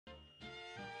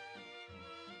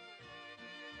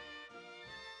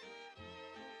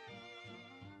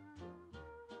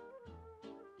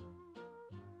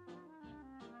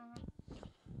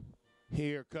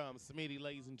Here comes Smitty,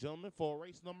 ladies and gentlemen, for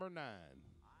race number 9.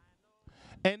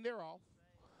 And they're off.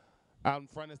 Out in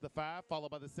front is the 5,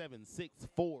 followed by the 7, 6,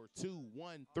 4, 2,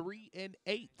 1, 3, and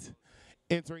 8.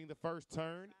 Entering the first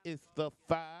turn is the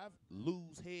 5,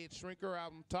 Lose Head Shrinker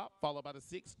out on top, followed by the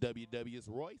 6, WW's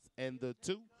Royce, and the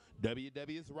 2,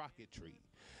 WW's Rocketry.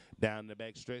 Down the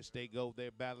back stretch they go.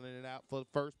 They're battling it out for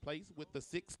first place with the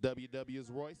 6, WW's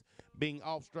Royce, being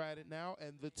off-strided now,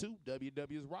 and the 2,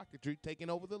 WW's Rocketry, taking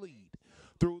over the lead.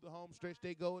 Through the home stretch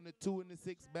they go, and the 2 and the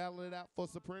 6 battling it out for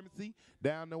supremacy.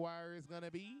 Down the wire is going to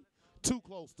be too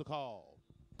close to call.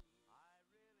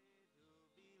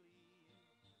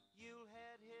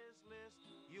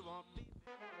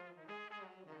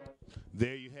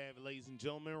 There you have it, ladies and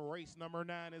gentlemen. Race number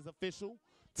 9 is official.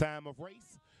 Time of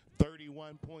race,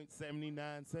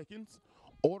 31.79 seconds.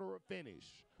 Order of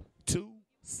finish, 2,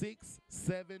 6,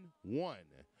 7, 1.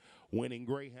 Winning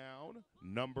Greyhound,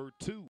 number 2.